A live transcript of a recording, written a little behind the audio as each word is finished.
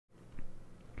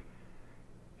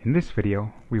In this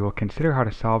video, we will consider how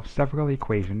to solve several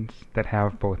equations that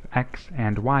have both x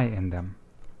and y in them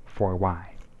for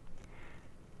y.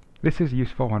 This is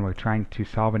useful when we're trying to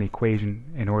solve an equation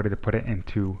in order to put it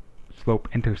into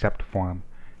slope-intercept form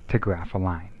to graph a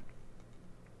line.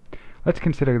 Let's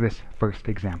consider this first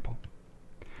example.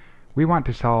 We want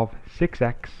to solve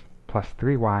 6x plus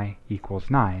 3y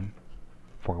equals 9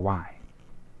 for y.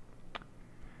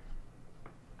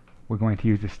 We're going to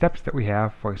use the steps that we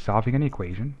have for solving an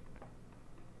equation.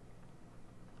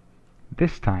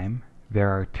 This time, there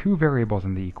are two variables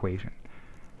in the equation.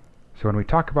 So when we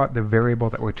talk about the variable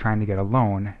that we're trying to get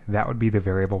alone, that would be the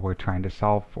variable we're trying to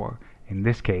solve for. In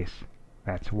this case,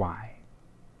 that's y.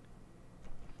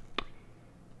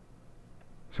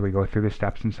 So we go through the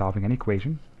steps in solving an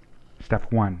equation.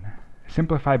 Step 1.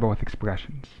 Simplify both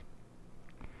expressions.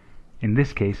 In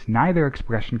this case, neither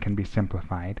expression can be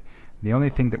simplified. The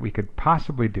only thing that we could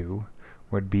possibly do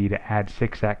would be to add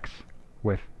 6x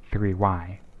with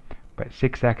 3y. But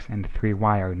 6x and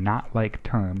 3y are not like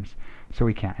terms, so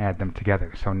we can't add them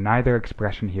together. So neither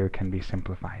expression here can be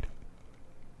simplified.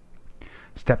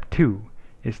 Step 2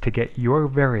 is to get your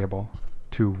variable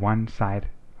to one side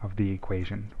of the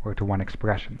equation, or to one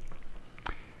expression.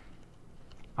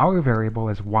 Our variable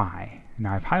is y.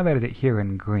 Now I've highlighted it here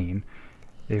in green.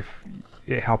 If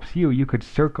it helps you, you could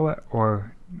circle it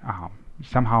or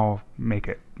somehow make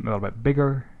it a little bit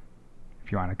bigger.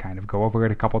 If you want to kind of go over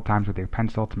it a couple times with your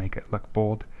pencil to make it look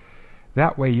bold.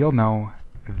 That way you'll know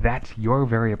that's your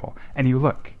variable. And you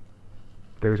look,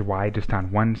 there's y just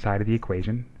on one side of the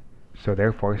equation, so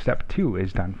therefore step 2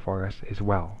 is done for us as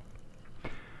well.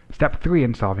 Step 3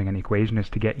 in solving an equation is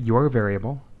to get your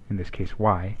variable, in this case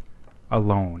y,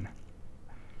 alone.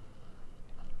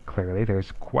 Clearly,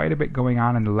 there's quite a bit going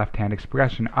on in the left-hand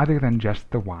expression other than just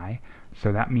the y,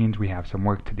 so that means we have some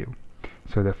work to do.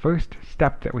 So the first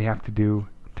step that we have to do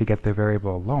to get the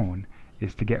variable alone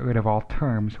is to get rid of all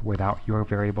terms without your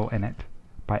variable in it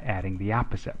by adding the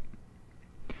opposite.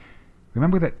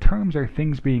 Remember that terms are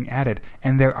things being added,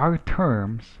 and there are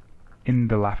terms in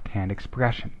the left-hand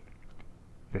expression.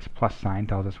 This plus sign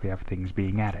tells us we have things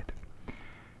being added.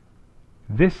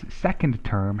 This second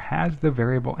term has the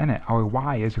variable in it. Our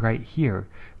y is right here.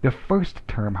 The first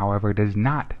term, however, does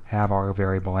not have our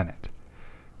variable in it.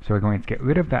 So we're going to get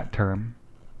rid of that term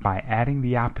by adding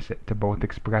the opposite to both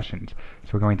expressions.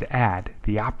 So we're going to add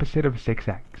the opposite of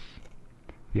 6x.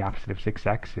 The opposite of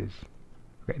 6x is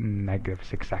written negative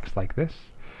 6x like this.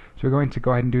 So we're going to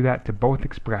go ahead and do that to both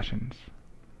expressions.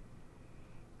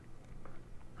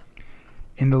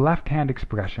 In the left-hand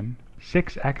expression,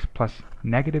 6x plus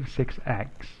negative 6x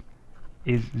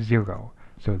is 0.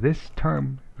 So these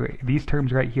terms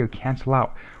right here cancel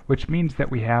out, which means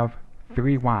that we have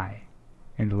 3y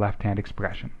in the left-hand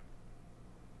expression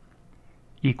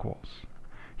equals.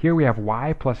 Here we have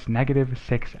y plus negative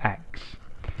 6x.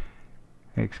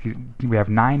 We have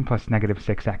 9 plus negative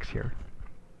 6x here.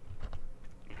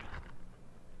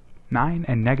 9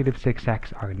 and negative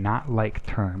 6x are not like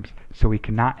terms, so we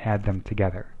cannot add them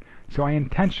together. So I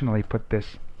intentionally put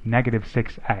this negative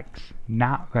 6x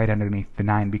not right underneath the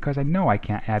 9 because I know I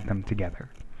can't add them together.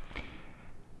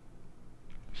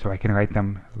 So I can write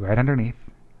them right underneath.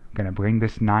 I'm going to bring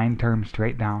this 9 term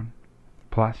straight down,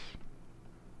 plus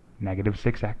negative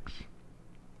 6x.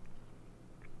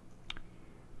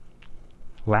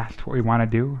 Last, what we want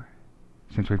to do,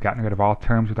 since we've gotten rid of all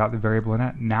terms without the variable in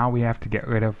it, now we have to get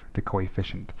rid of the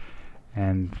coefficient.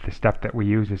 And the step that we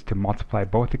use is to multiply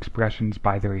both expressions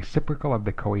by the reciprocal of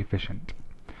the coefficient.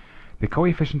 The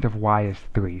coefficient of y is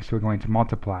 3, so we're going to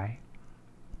multiply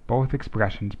both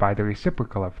expressions by the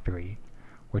reciprocal of 3,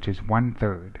 which is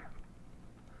 1/3.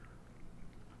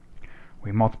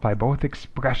 We multiply both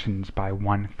expressions by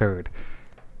 1/3.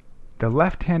 The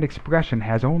left-hand expression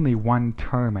has only one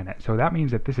term in it, so that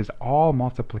means that this is all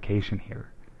multiplication here.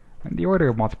 And the order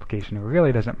of multiplication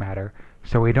really doesn't matter,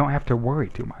 so we don't have to worry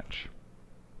too much.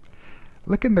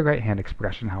 Look in the right-hand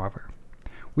expression, however.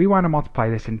 We want to multiply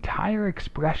this entire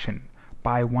expression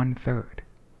by 1/3.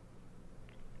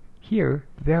 Here,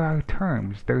 there are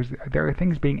terms. There are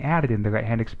things being added in the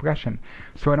right-hand expression.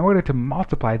 So in order to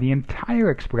multiply the entire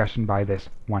expression by this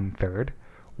 1/3,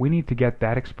 we need to get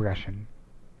that expression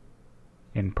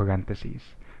in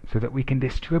parentheses so that we can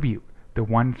distribute the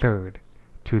 1/3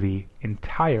 to the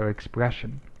entire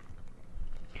expression.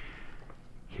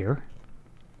 Here,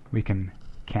 we can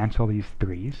cancel these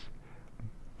 3's.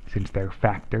 Since they're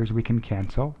factors, we can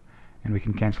cancel, and we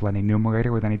can cancel any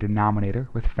numerator with any denominator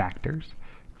with factors.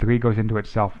 3 goes into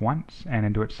itself once, and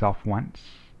into itself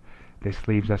once. This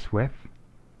leaves us with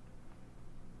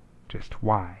just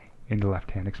y in the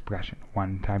left-hand expression.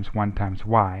 1 times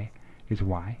y is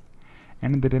y.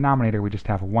 And in the denominator we just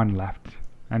have 1 left,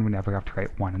 and we never have to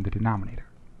write 1 in the denominator.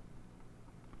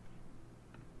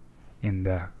 In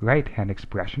the right-hand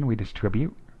expression we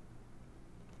distribute.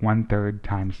 1/3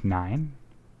 times 9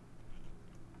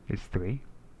 is 3,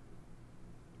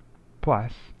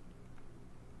 plus,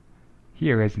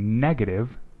 here is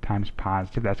negative times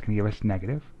positive, that's going to give us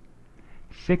negative,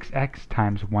 6x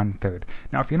times 1/3.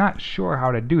 Now if you're not sure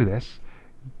how to do this,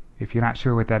 if you're not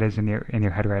sure what that is in your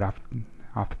head right off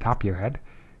the top of your head,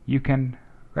 you can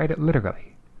write it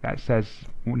literally. That says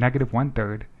negative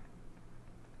 1/3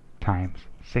 times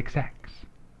 6x.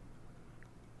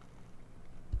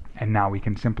 And now we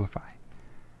can simplify.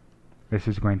 This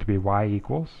is going to be y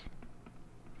equals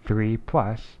 3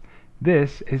 plus,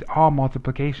 this is all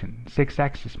multiplication.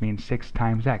 6x just means 6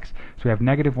 times x. So we have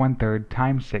negative 1/3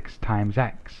 times 6 times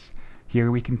x.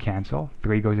 Here we can cancel.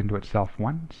 3 goes into itself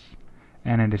once,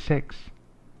 and into 6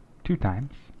 2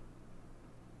 times.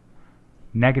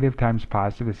 Negative times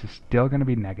positive, this is still going to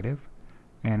be negative,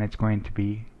 and it's going to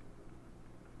be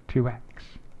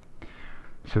 2x.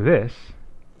 So this,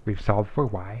 we've solved for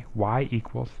y. Y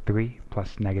equals 3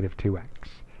 plus negative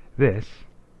 2x. This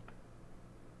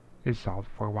is solved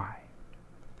for y.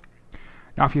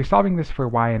 Now if you're solving this for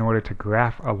y in order to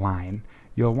graph a line,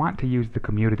 you'll want to use the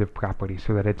commutative property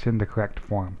so that it's in the correct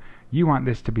form. You want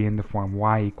this to be in the form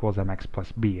y equals mx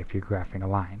plus b if you're graphing a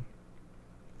line.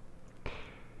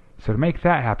 So to make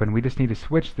that happen, we just need to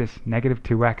switch this negative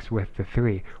 2x with the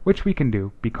 3, which we can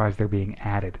do because they're being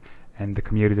added, and the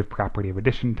commutative property of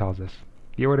addition tells us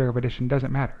the order of addition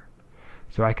doesn't matter.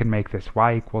 So I can make this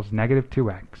y equals negative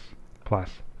 2x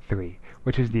plus 3,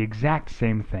 which is the exact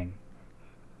same thing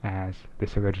as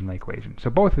this original equation. So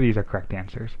both of these are correct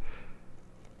answers.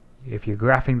 If you're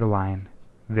graphing the line,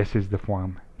 this is the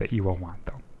form that you will want,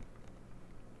 though.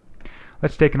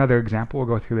 Let's take another example.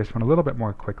 We'll go through this one a little bit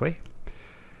more quickly.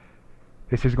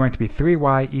 This is going to be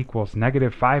 3y equals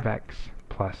negative 5x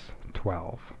plus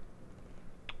 12.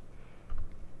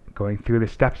 Going through the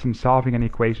steps in solving an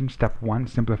equation. Step 1,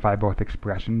 simplify both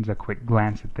expressions. A quick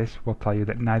glance at this will tell you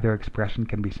that neither expression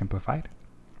can be simplified.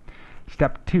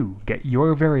 Step 2, get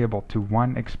your variable to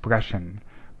one expression.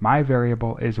 My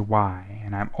variable is y,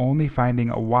 and I'm only finding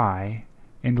a y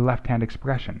in the left-hand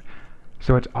expression,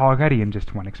 so it's already in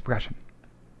just one expression.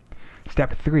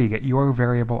 Step 3, get your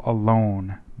variable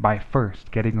alone by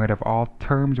first getting rid of all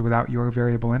terms without your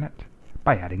variable in it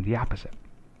by adding the opposite.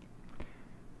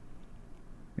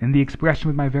 In the expression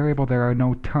with my variable, there are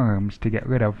no terms to get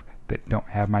rid of that don't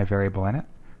have my variable in it,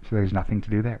 so there's nothing to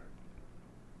do there.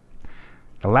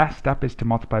 The last step is to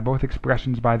multiply both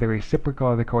expressions by the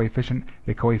reciprocal of the coefficient.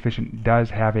 The coefficient does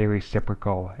have a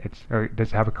reciprocal, it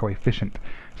does have a coefficient,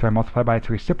 so I multiply by its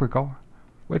reciprocal,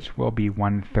 which will be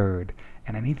 1/3,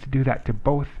 and I need to do that to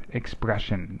both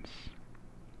expressions.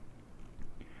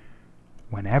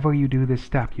 Whenever you do this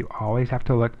step, you always have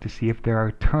to look to see if there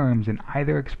are terms in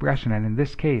either expression, and in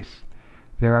this case,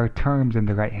 there are terms in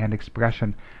the right-hand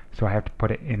expression, so I have to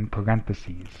put it in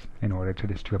parentheses in order to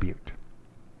distribute.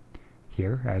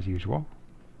 Here, as usual,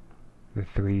 the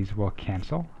 3's will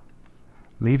cancel,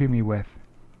 leaving me with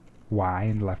y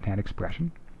in the left-hand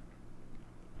expression,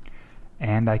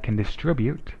 and I can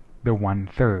distribute the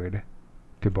 1/3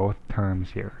 to both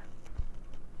terms here.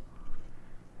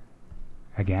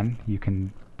 Again, you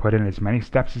can put in as many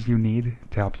steps as you need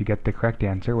to help you get the correct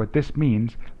answer. What this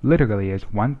means literally is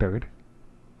 1/3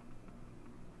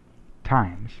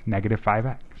 times negative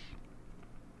 5x.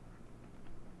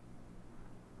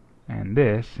 And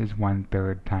this is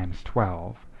 1/3 times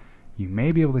 12. You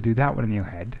may be able to do that one in your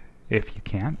head. If you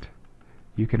can't,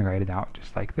 you can write it out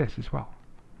just like this as well.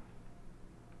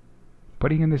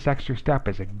 Putting in this extra step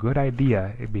is a good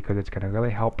idea because it's going to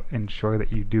really help ensure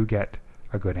that you do get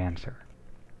a good answer.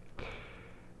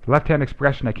 The left-hand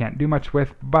expression I can't do much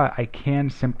with, but I can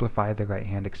simplify the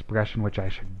right-hand expression, which I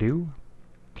should do.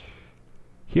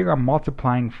 Here I'm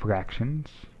multiplying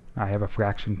fractions. I have a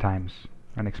fraction times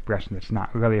an expression that's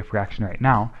not really a fraction right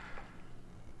now,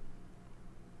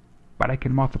 but I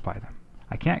can multiply them.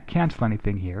 I can't cancel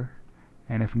anything here,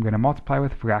 and if I'm going to multiply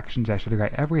with fractions, I should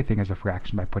write everything as a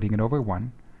fraction by putting it over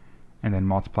 1, and then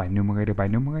multiply numerator by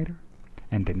numerator,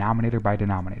 and denominator by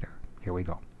denominator. Here we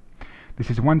go. This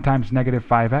is 1 times negative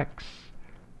 5x.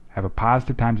 I have a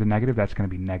positive times a negative, that's going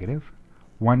to be negative.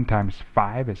 1 times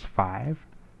 5 is 5,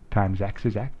 times x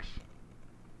is x.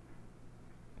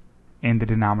 In the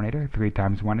denominator, 3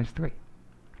 times 1 is 3.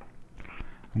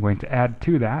 I'm going to add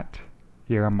to that.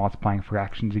 Here I'm multiplying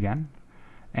fractions again.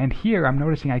 And here I'm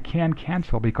noticing I can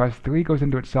cancel because 3 goes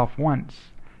into itself once,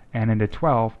 and into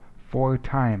 12 4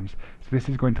 times. So this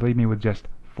is going to leave me with just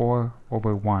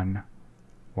 4/1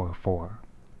 or 4.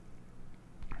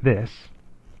 This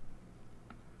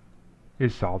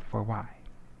is solved for y.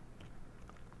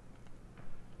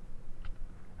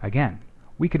 Again,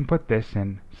 we can put this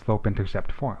in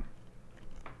slope-intercept form.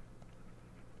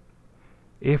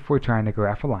 If we're trying to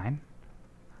graph a line,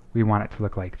 we want it to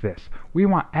look like this. We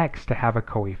want x to have a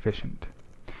coefficient.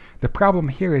 The problem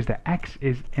here is that x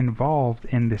is involved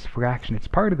in this fraction. It's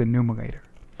part of the numerator.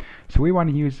 So we want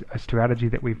to use a strategy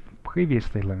that we've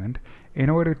previously learned in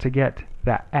order to get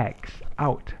that x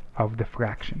out of the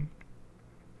fraction.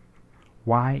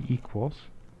 Y equals,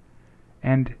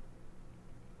 and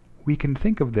we can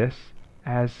think of this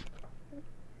as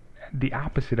the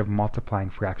opposite of multiplying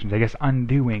fractions, I guess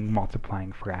undoing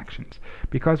multiplying fractions.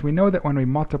 Because we know that when we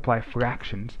multiply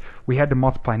fractions, we had to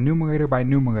multiply numerator by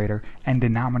numerator and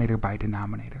denominator by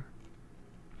denominator.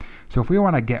 So if we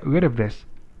want to get rid of this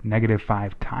negative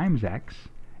 5 times x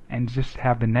and just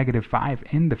have the negative 5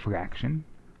 in the fraction,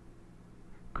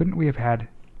 couldn't we have had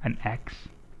an x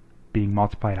being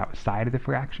multiplied outside of the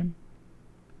fraction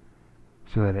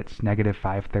so that it's negative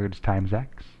 5/3 times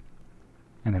x?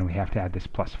 And then we have to add this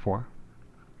plus 4.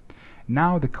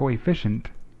 Now the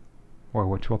coefficient, or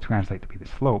which will translate to be the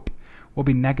slope, will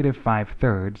be negative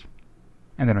 5/3,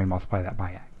 and then we multiply that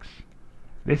by x.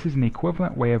 This is an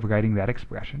equivalent way of writing that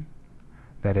expression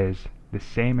that is the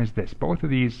same as this. Both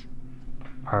of these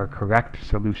are correct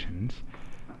solutions.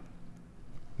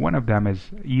 One of them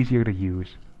is easier to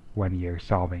use when you're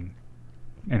solving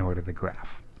in order to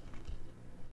graph.